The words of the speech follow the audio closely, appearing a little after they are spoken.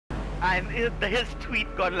And his tweet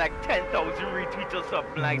got like 10,000 retweets or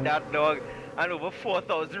something like that, dog. And over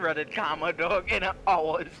 4,000 Reddit karma, dog, in an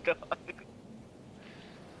hour, dog.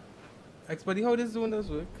 Buddy, how this zone does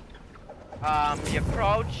work? You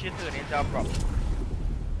crouch, you turn into a prop.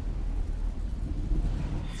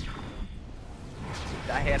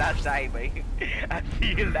 I hear that side, mate. I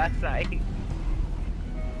feel that side.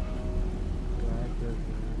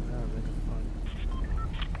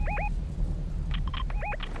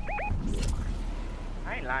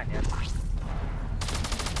 I ain't lying yet.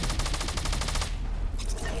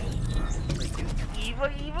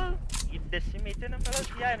 Evil? You decimating him, fellas?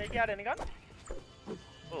 Yeah, any gun?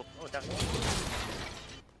 Oh, damn.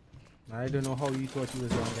 I don't know how you thought you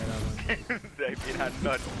was gonna get that one. I mean, I'm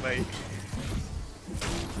not, mate.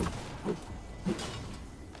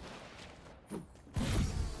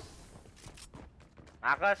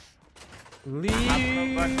 Marcus?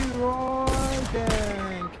 Leroy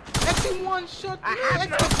Tank! That's in one shot!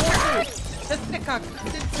 That's pickaxe!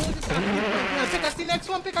 Pickaxe the next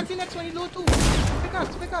one, you low too!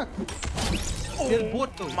 Pickaxe! They're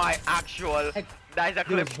both though. My actual... That is a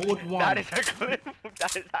clip. That is a clip.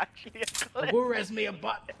 That is actually a clip. Go res me a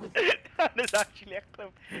butt. That is actually a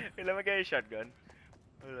clip. Wait, let me get a shotgun.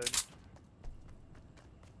 Hold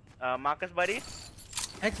on. Marcus, buddy?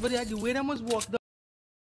 Buddy, the way that must walk down.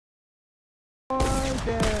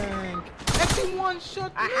 Tank! That's in one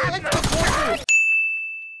shot!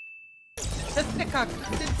 That's pickaxe!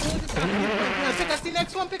 Pickaxe the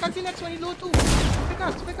next one, you low too!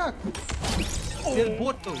 Pickaxe! They're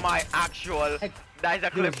both though. My actual... That is a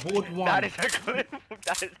clip. That is a clip.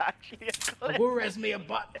 That is actually a clip. Go res me a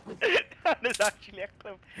butt. That is actually a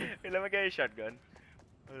clip. Wait, let me get a shotgun.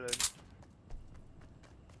 Hold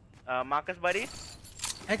on. Marcus, buddy?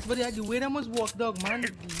 Buddy, the way that must walk, dog, man.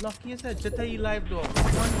 Lucky as that. Just tell you live, dog.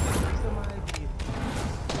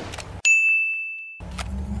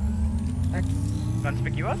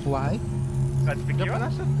 Conspicuous? Why?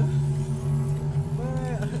 Conspicuous?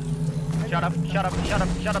 Shut up.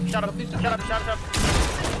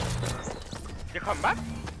 You come back?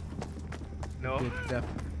 No.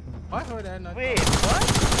 I heard that. Not wait, what?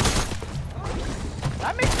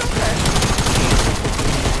 That makes no sense.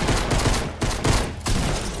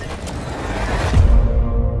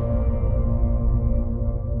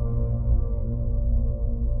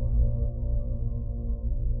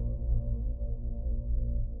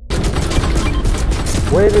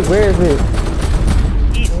 Where is it?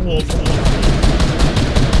 East.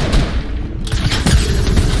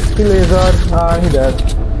 He laser. He dead.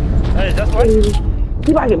 Is that what?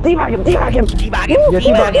 Teabag him. Teabag him.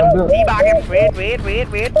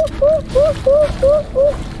 Wait.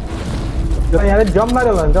 Just jump,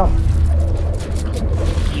 Madeline, jump.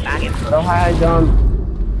 Teabag him. How high jump?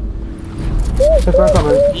 Just run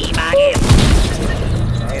coming. Teabag him.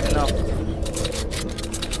 I don't know.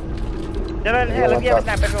 Dylan, hey, let me have a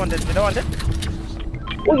sniper if you want this. You don't want this?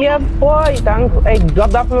 Oh yeah, boy. Thanks. Hey, drop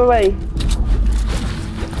that from away.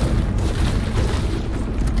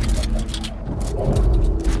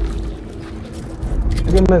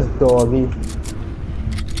 Give him his doggy.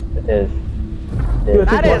 It is.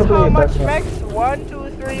 That is how much max? 1, 2,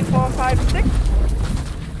 3, 4, 5, 6?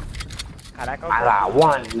 I got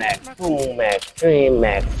 1 max, 2 max, 3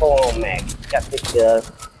 max, 4 max. Got this girl.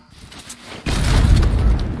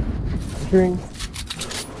 String.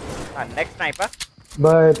 Next sniper.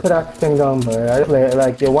 But put that thing down, boy. I just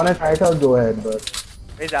like you want to try to go ahead, but.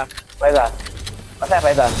 Where's that? What's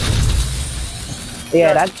that?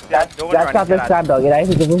 Yeah, that's trap dog. That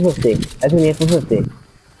is for 50. That's only for 50. You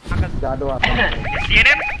see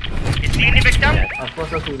him? You see any victim? Of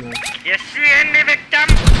course I see him. You see any victim?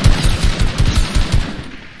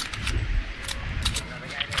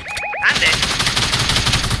 That's it.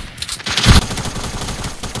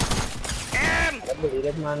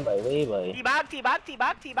 Believe man by way boy. Teabag.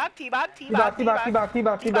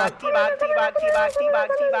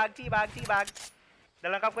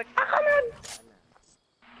 Dalang ka quick.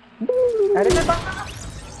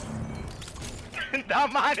 That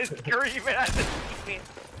man is screaming at the screen.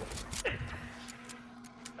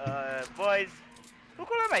 Boys, who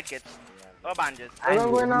could I make it? Or bandages? I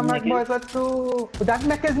don't go in on mech, boys. Let's do. That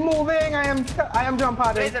mech is moving. I am jump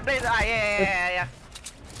padding. Blazer. Yeah.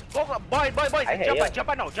 Go, boys. Jump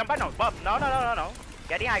on now. Buff. No.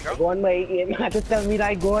 Get the high, girl. Go on, mate. You have to tell me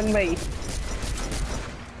that. Go on, mate.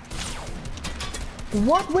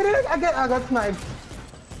 What? Where did I got sniped?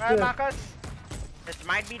 Well, yeah. Marcus, this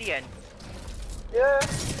might be the end. Yeah.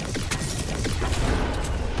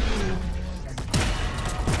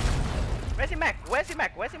 Where's the mech?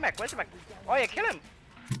 Oh, yeah, kill him.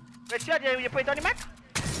 Wait, shot, you put it on the mech?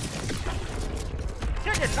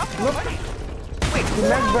 Sir, there's nothing on money. Wait, The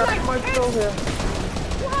next barrel might still here.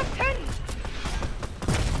 who has 10?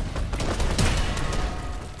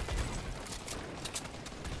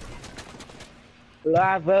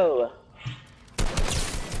 Bravo.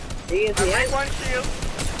 Easy, I break one shield.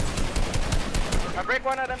 I break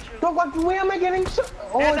one of them shields. So what? Where am I getting shot?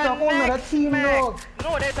 Oh, There's it's a whole nother next team, mech. dog.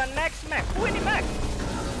 No, there's a next mech. Who in the mech?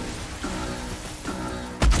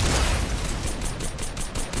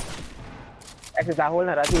 X is a whole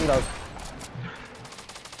nother team, dog.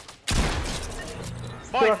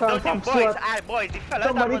 Boys, Sure, don't you come, boys, sure. boys, the fella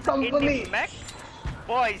Somebody that come was for in me. the mech.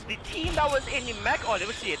 Boys, the team that was in the mech. Oh, they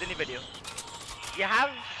will see it in the video. Do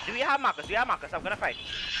we have markers? Do we have markers? I'm gonna fight.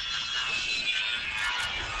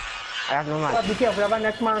 I have no match. Be careful, we have a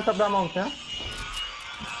next man on top of the mountain.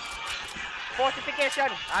 Fortification.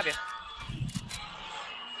 Have it.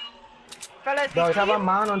 Fellas, Dog, the we have a team.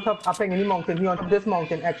 man on top, up in the mountain. He on top of this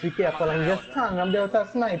mountain. X, be careful. And he just stand up there with a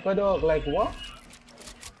sniper, dog. Like, what?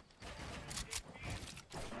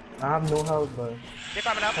 I have no help, bro. They're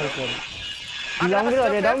coming up. Okay. Down below,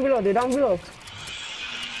 they're down below, they're down below.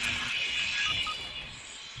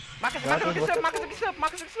 Marcus, Marcus,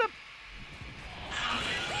 slip.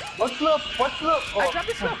 What's up? What's up? I dropped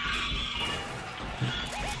the slip.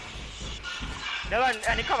 No one,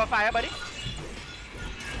 any cover fire, buddy?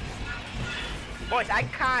 Boys, I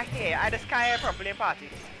can't hear. I just can't hear properly in party.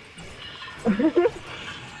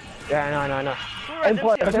 Yeah, no. Who runs them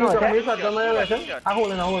Important. shields? I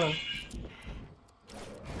hold on.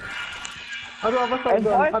 I do have a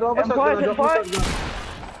shotgun.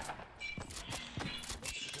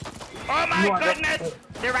 Oh my goodness!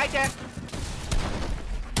 They're right there.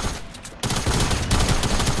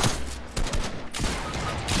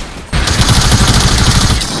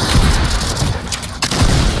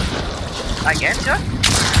 Again, sir?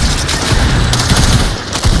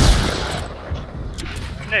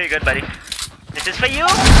 No, you're good, buddy. This is for you.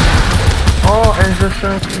 Oh,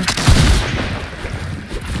 interesting.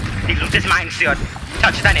 The loot is mine, sir.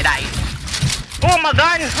 Touch it and it dies. Oh my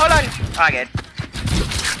god! Hold on. Oh, I get it.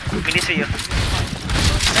 Me this for you.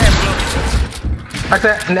 Hey, bro.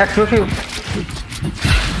 Okay, next with you.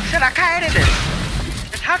 Sir, I can't edit this.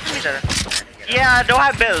 It's hard for me to. Yeah, I don't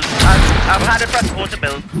have builds. I've had it press O to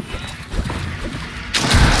build.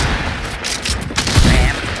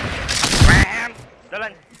 Ram.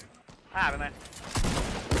 Dolan. Ah, man.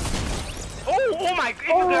 Oh my!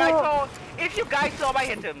 If you guys saw, I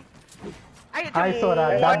hit him. I saw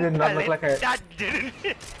that. That did not look like a. That didn't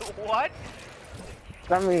hit. What?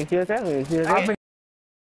 Tell me.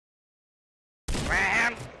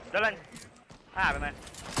 Ram. Dolan. Ah, man.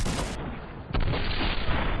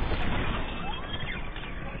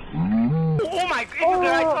 Oh my!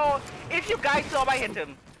 If you guys saw, I hit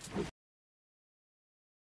him.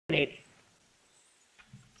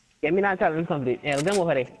 Get me that challenge complete. Yeah, we're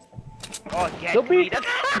over there. Oh, get me that.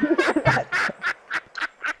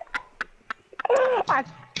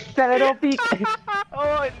 Tell it all peak.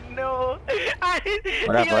 Oh no!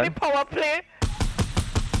 What happened? The power play.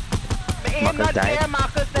 The aim Marcus not died. there,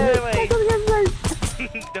 Marcus there, way.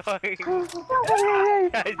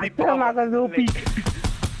 Marcus no peak.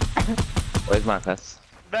 Where's Marcus?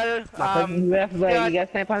 Well, Marcus left, boy. You got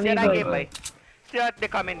sniper on me, that game, boy. boy. Stuart, they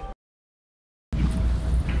come in.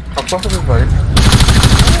 Of course it is, boy.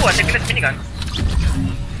 Ooh, a second minigun.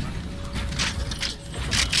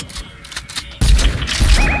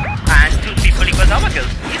 And 2 people equals our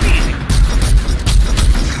kills. Easy.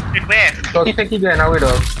 It where? So you think you're going away,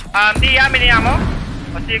 dog? Do you have mini ammo?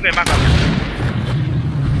 Or still going back up?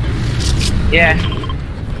 Yeah.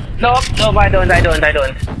 No, I don't.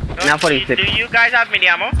 Now 46. Do you guys have mini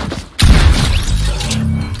ammo?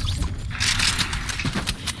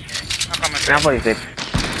 Now 46.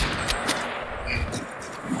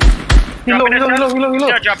 Hilo.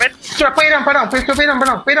 Sure, drop it. Sure, pay down.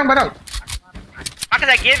 Marcus,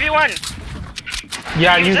 I gave you one.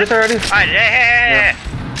 Yeah, use it already. Alright, hey.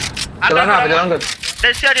 Jalan good.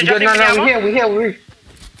 Then sure, you drop the mini ammo. We here.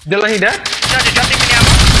 Jalan he there? Sure, you drop the mini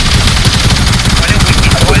ammo.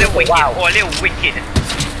 All wicked.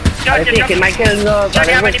 Sure, I'm taking my kills, dog. Do you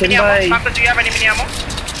have any I'm mini ammo? working, boy. Marcus, do you have any mini ammo?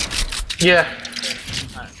 Yeah.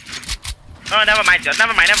 Oh, never mind.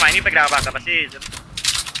 You pick that back up. I see.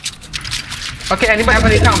 Okay, anybody have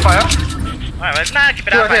any campfire? Alright, nah, keep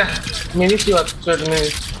it up. Mini Stuart.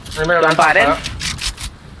 Anybody have Campfire? campfire?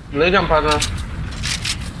 Let's jump out now.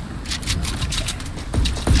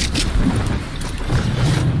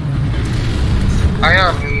 I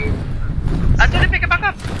am. I told you pick it back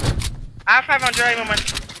up. I have 500 at the moment.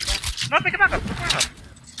 No, pick it back up.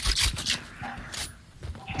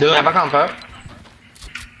 Do you have a campfire?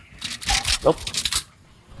 Nope.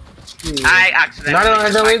 I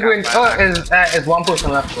accidentally. No, we're going. Oh, is one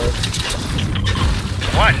person left, boy.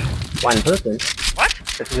 One person? What?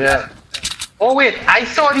 Yeah. Oh wait, I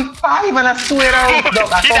saw the 5 and I swear out. No,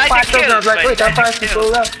 I saw 5 person. I was like, wait, that 5 people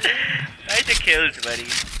left. I the kills, buddy.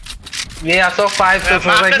 Yeah, I saw 5 person.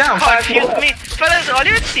 I was like, damn, 5 people left. Me. Fellas, all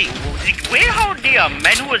you see, the way how the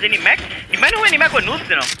men who was in the mech were noobs,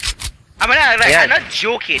 you know. I mean, I'm not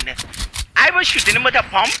joking. I was shooting him with a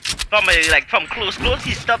pump from close.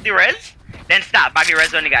 He stopped the res, then start back the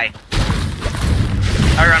res on the guy.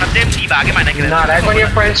 I run up to him, debug him, and I kill him. Nah, that's when your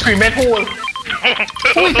friend screaming, hole.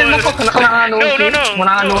 Who is in the fucking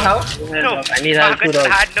no help? No, I need help too, though.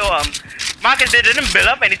 Marcus, they didn't build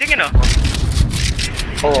up anything, you know.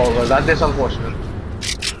 Oh, well, that is unfortunate.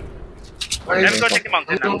 Let me go take the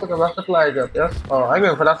mountain now. That supply job, yes? Oh, I'm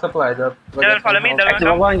going for that supply job. Don't follow me, don't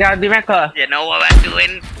Come on, guys, the mecha. You know what I'm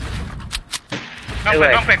doing. Come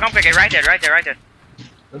quick, right there. Yeah, I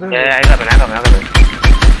got it.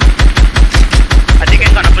 I think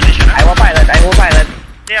I'm gonna position. I will pilot.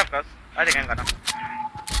 Yeah, of course. I think I'm gonna.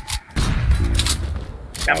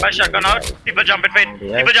 Camera shotgun out. People jumping fit.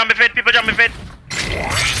 People jumping fit.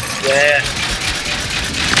 Yeah.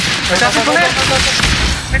 Go to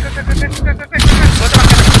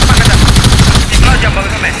People jump over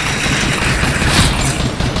from it.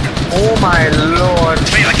 Oh my lord.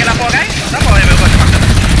 Wait, I kill that poor guy? That boy will go to Marcus.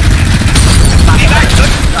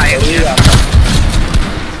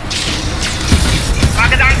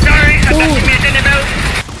 Marcus, I'm sorry. I got you made in the middle.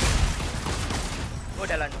 Go,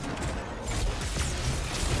 Dylan.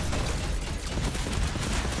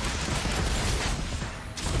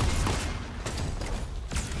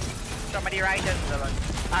 Somebody right there, Dylan.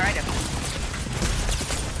 Alright, then.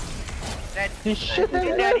 Dead. He's dead.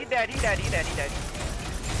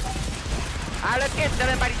 Let's get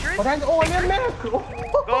Dylan by the trees. But I'm all your mech. Go,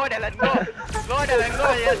 Dylan, go.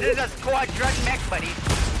 Yeah, this is a squadron mech, buddy.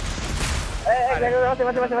 Hey, mate.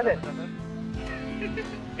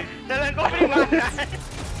 Dylan, go pretty much.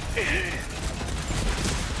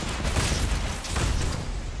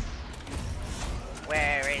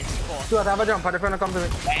 Where is Force? Stuart, have a jump. How the friend come to me?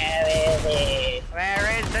 Where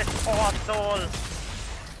is this poor soul?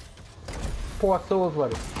 Poor souls,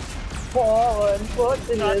 buddy.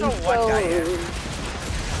 Not a one guy here.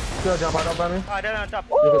 Stuart, jump out up on me. Oh, Dylan on top.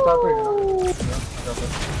 You can talk to me.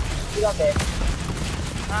 You got there.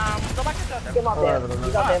 Go back to the Come up there.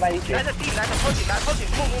 You got there by the tree. That's a team.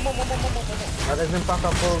 Move. That is in pack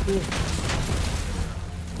up for you.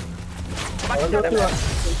 Go back to the other.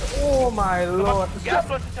 Oh my lord. Get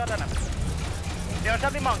close to each other now. They're on top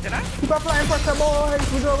of the mountain, huh? Keep applying for some boys.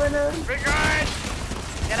 We're going in. Regard!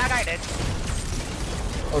 Get that guy dead.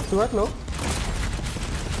 Oh, Stuart, low.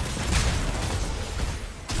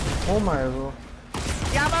 Oh my lord.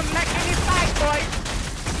 You have a mech in his side, boys!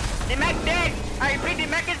 The mech dead! I repeat, the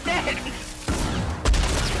mech is dead!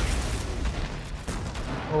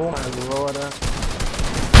 Oh my lord.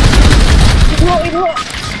 Whoa.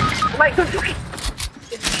 Oh my god.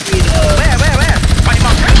 Where? On the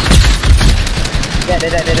mountain? Yeah,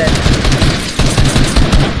 they're.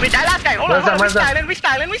 Wait, that last guy, hold on, we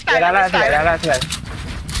styling. Yeah, last guy.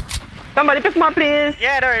 Somebody pick me up, please.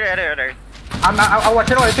 Yeah, there. I'm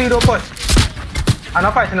watching all you don't push. I'm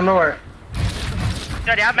not fighting them, don't worry.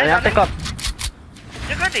 Yeah, they have I have to pick up.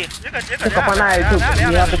 You're good. Pick up an eye, too.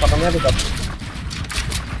 You have to pick up.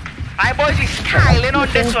 Hi boys, we styling on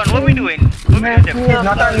this one. What we doing? He's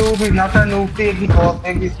not a noob. Take this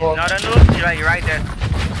off. Not a noob. You're right there.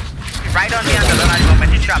 You're right on the angle. At the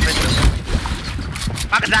moment, you're trapped.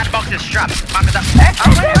 Marcus, that box is strapped. Marcus, that.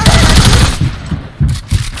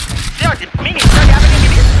 Yo, the mini. Do you have any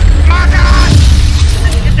minis? Marcus!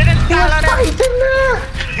 You didn't style on it.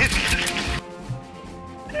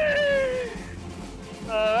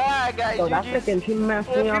 Alright guys, So that's freaking team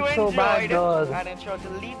messing up so bad, dog. And ensure to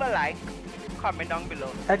leave a like, comment down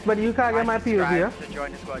below. X buddy, you can't get my POV, yeah? To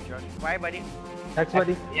join the squadron. Why, buddy? X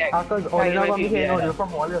buddy. Yeah. Because all you know here, no, you're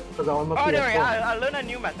from all this, because I want my Oh, POV. don't worry, I'll learn a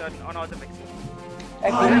new method on how to fix it.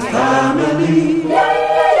 Family,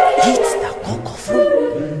 it's the cocoa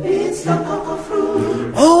fruit. It's the cocoa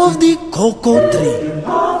fruit of the cocoa tree.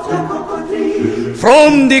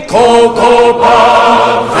 From the cocoa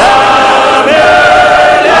palm family.